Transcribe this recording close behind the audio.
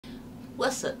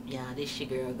What's up, y'all? This your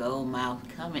girl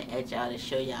Goldmouth coming at y'all to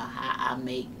show y'all how I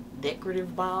make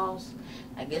decorative balls.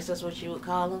 I guess that's what you would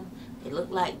call them. They look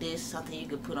like this, something you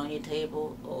could put on your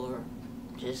table or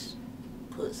just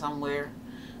put somewhere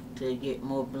to get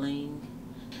more bling.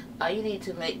 All you need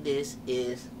to make this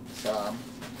is some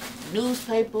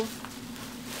newspaper,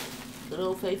 good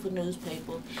old faithful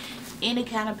newspaper, any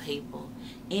kind of paper,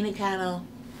 any kind of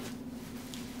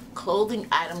clothing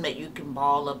item that you can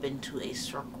ball up into a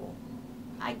circle.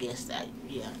 I guess that,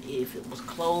 yeah, if it was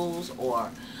clothes or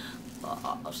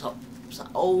some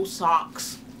old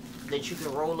socks that you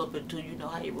can roll up into, you know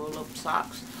how you roll up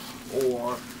socks,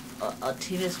 or a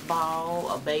tennis ball,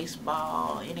 a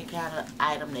baseball, any kind of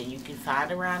item that you can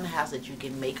find around the house that you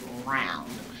can make round.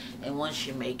 And once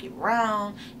you make it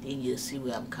round, then you'll see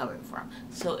where I'm coming from.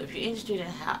 So if you're interested in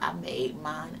how I made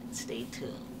mine, stay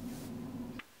tuned.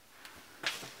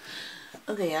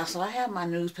 Okay, y'all, so I have my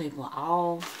newspaper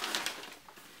all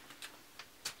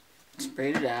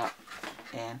spread it out,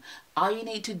 and all you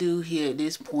need to do here at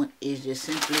this point is just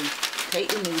simply take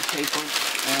the newspaper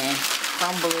and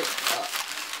crumble it up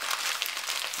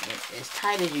as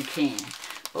tight as you can.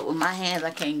 But with my hands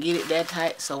I can't get it that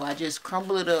tight, so I just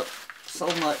crumble it up so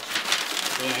much,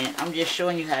 and I'm just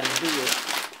showing you how to do it.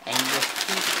 And you just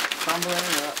keep crumbling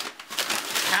it up,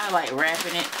 kind of like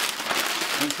wrapping it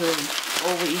into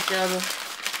over each other,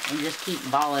 and just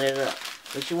keep balling it up.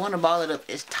 But you want to ball it up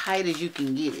as tight as you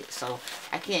can get it. So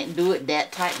I can't do it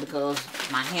that tight because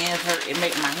my hands hurt. It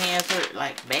makes my hands hurt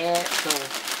like bad. So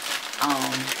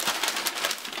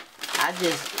I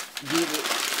just get it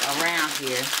around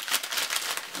here,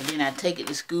 and then I take it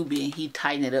to Scooby and he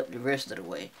tighten it up the rest of the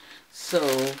way.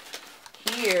 So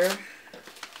here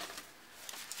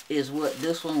is what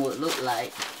this one would look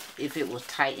like if it was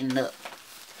tightened up.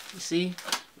 You see?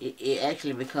 It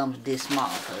actually becomes this small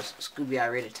because Scooby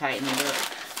already tightened it up.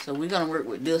 So we're gonna work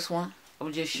with this one.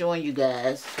 I'm just showing you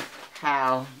guys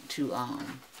how to how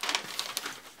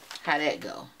that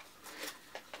go.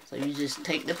 So you just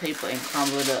take the paper and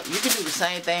crumble it up. You can do the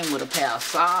same thing with a pair of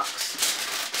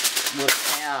socks,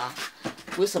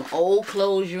 with some old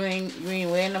clothes you ain't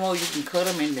wearing no more. You can cut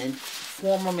them and then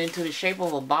form them into the shape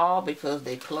of a ball, because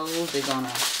they clothes, they're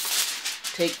gonna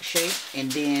take shape.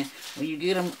 And then when you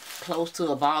get them close to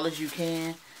a ball as you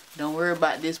can, don't worry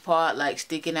about this part like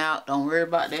sticking out. Don't worry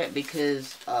about that,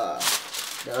 because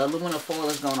the aluminum foil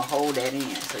is going to hold that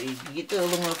in. So you get the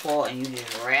aluminum foil and you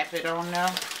just wrap it on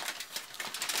there.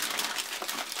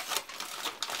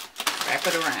 Wrap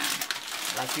it around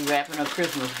like you wrapping a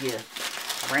Christmas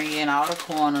gift. Bring in all the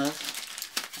corners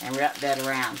and wrap that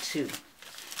around too.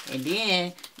 And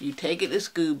then you take it to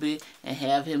Scooby and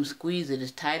have him squeeze it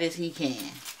as tight as he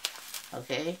can.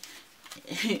 Okay?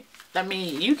 I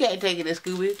mean, you can't take it to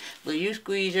Scooby, but you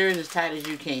squeeze yours as tight as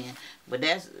you can. But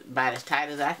that's about as tight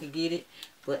as I can get it.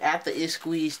 But after it's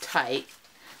squeezed tight,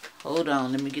 hold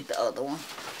on, let me get the other one.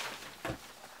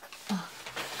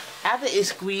 After it's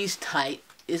squeezed tight,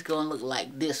 it's going to look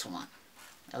like this one.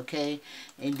 Okay?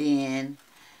 And then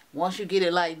once you get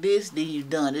it like this, then you're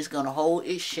done. It's going to hold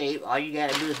its shape. All you got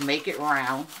to do is make it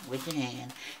round with your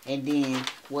hand. And then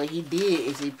what he did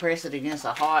is he pressed it against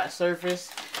a hard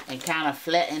surface and kind of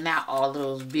flatten out all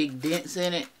those big dents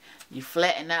in it. You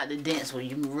flatten out the dents when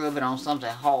you rub it on something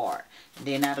hard. And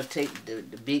then that'll take the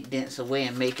big dents away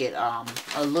and make it a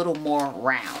little more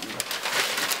round.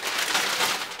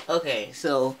 Okay,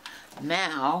 so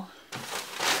now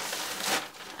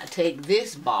I take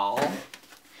this ball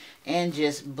and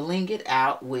just bling it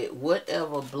out with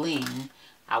whatever bling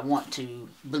I want to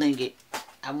bling it.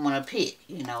 I want to pick,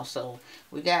 you know. So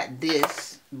we got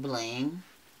this bling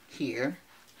here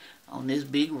on this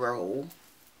big roll,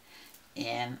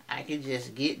 and I can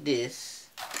just get this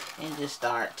and just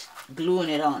start gluing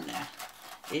it on there.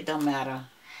 It don't matter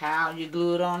how you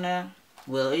glue it on there.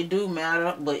 Well, it do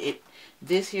matter, but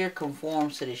this here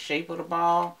conforms to the shape of the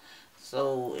ball,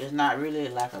 so it's not really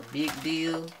like a big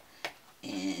deal.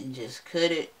 And just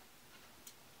cut it.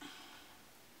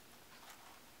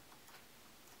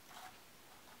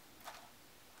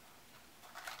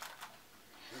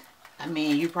 I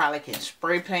mean, you probably can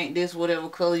spray paint this whatever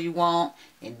color you want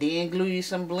and then glue you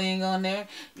some bling on there.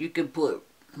 You can put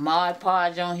Mod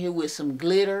Podge on here with some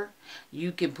glitter.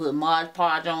 You can put Mod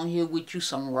Podge on here with you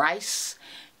some rice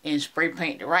and spray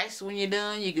paint the rice when you're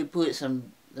done. You can put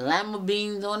some lima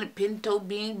beans on it, pinto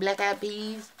beans, black eyed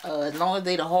peas, as long as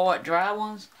they're the hard dry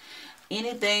ones.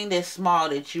 Anything that's small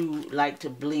that you like to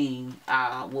bling,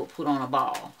 will put on a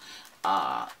ball.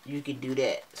 You can do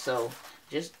that. So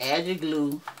just add your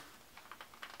glue.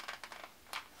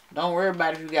 Don't worry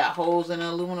about if you got holes in the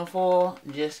aluminum foil.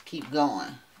 Just keep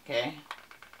going. Okay.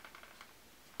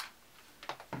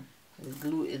 The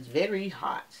glue is very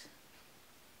hot.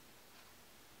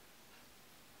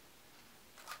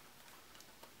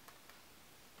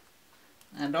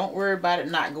 Now don't worry about it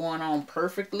not going on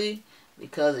perfectly,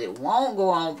 because it won't go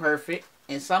on perfect,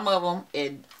 and some of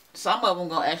them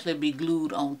gonna actually be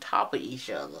glued on top of each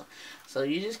other. So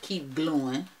you just keep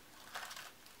gluing.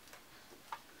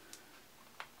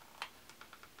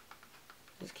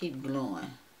 Just keep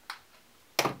gluing.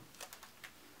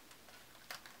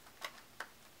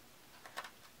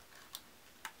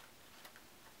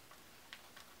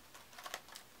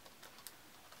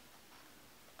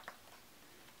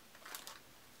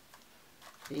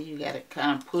 See, you gotta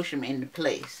kind of push them into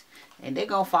place, and they're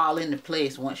gonna fall into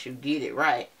place once you get it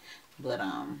right. But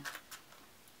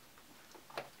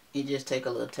it just take a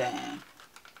little time.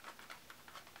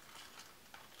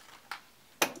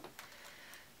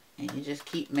 And you just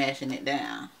keep mashing it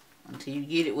down until you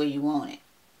get it where you want it.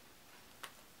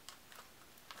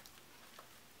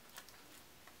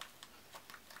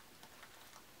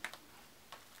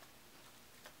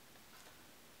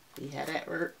 See how that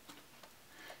works?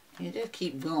 You just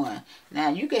keep going. Now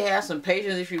you can have some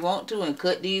patience if you want to and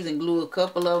cut these and glue a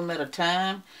couple of them at a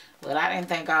time. But I didn't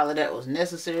think all of that was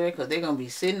necessary, because they're going to be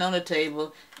sitting on the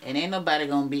table and ain't nobody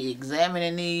going to be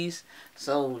examining these.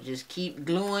 So just keep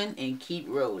gluing and keep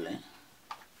rolling.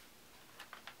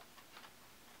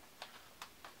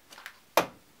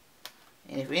 And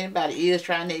if anybody is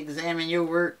trying to examine your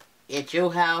work at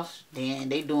your house, then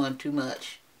they doing too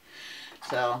much.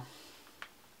 So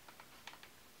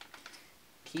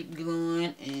keep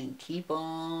gluing and keep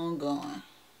on going.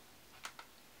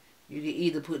 You can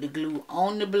either put the glue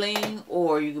on the bling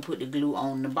or you can put the glue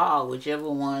on the ball, whichever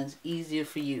one's easier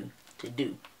for you to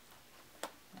do.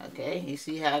 Okay, you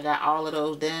see how I got all of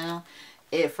those down?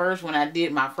 At first, when I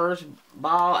did my first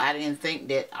ball, I didn't think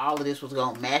that all of this was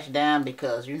going to mash down,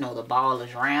 because, you know, the ball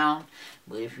is round.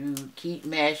 But if you keep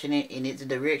mashing it in its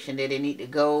direction that it need to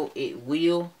go, it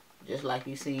will, just like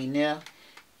you seen there,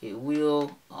 it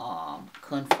will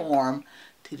conform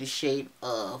to the shape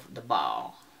of the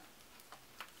ball.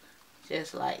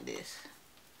 Just like this.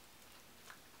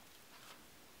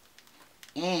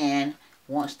 And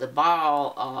once the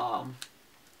ball,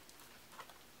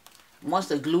 once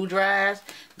the glue dries,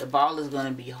 the ball is going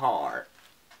to be hard.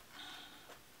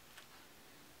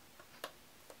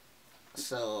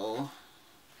 So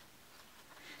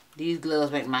these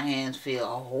gloves make my hands feel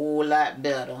a whole lot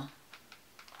better,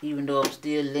 even though I'm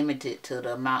still limited to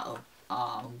the amount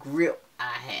of grip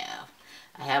I have.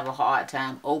 I have a hard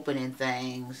time opening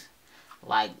things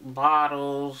like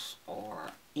bottles or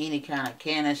any kind of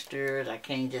canisters. I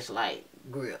can't just like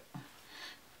grip.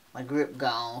 My grip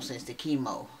gone since the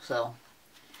chemo. So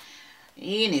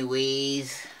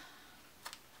anyways,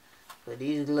 but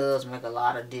these gloves make a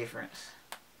lot of difference.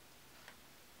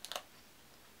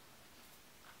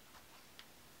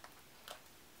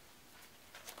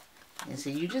 And so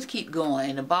you just keep going,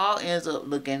 and the ball ends up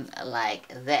looking like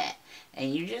that.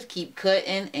 And you just keep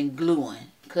cutting and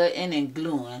gluing. Cutting and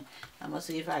gluing. I'm going to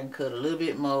see if I can cut a little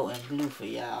bit more and glue for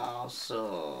y'all.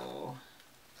 So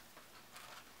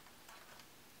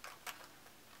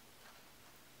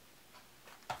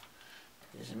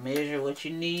just measure what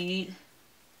you need.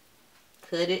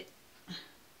 Cut it.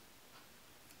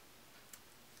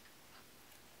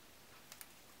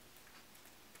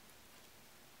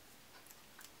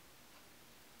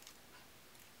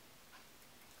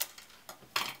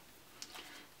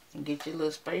 And get your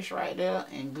little space right there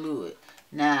and glue it.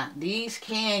 Now, these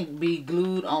can be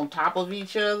glued on top of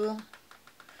each other.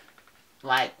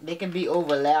 Like, they can be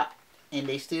overlapped and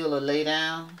they still will lay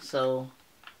down. So,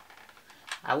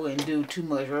 I wouldn't do too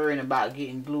much worrying about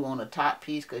getting glue on the top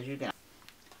piece, because you can...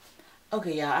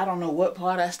 Okay, y'all, I don't know what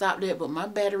part I stopped at, but my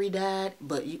battery died.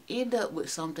 But you end up with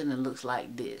something that looks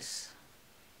like this.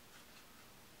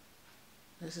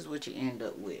 This is what you end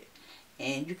up with.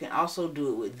 And you can also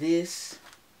do it with this.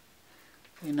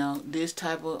 You know, this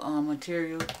type of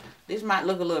material. This might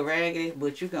look a little raggedy,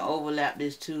 but you can overlap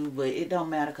this too. But it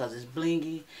don't matter, because it's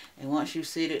blingy. And once you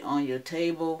sit it on your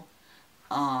table,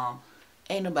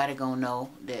 ain't nobody gonna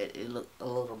know that it look a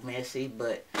little messy,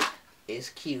 but it's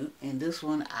cute. And this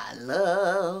one I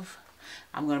love.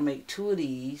 I'm gonna make 2 of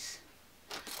these,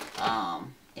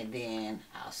 and then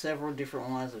several different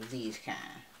ones of these kind.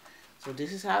 So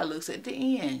this is how it looks at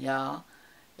the end, y'all.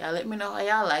 Y'all let me know how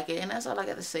y'all like it. And that's all I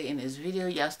got to say in this video.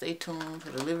 Y'all stay tuned for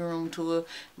the living room tour.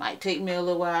 Might take me a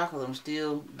little while, because I'm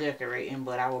still decorating,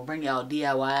 but I will bring y'all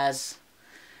DIYs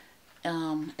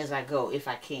as I go, if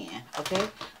I can. Okay? Well,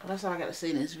 that's all I got to say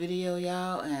in this video,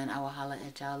 y'all. And I will holler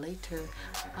at y'all later.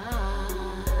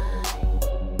 Bye.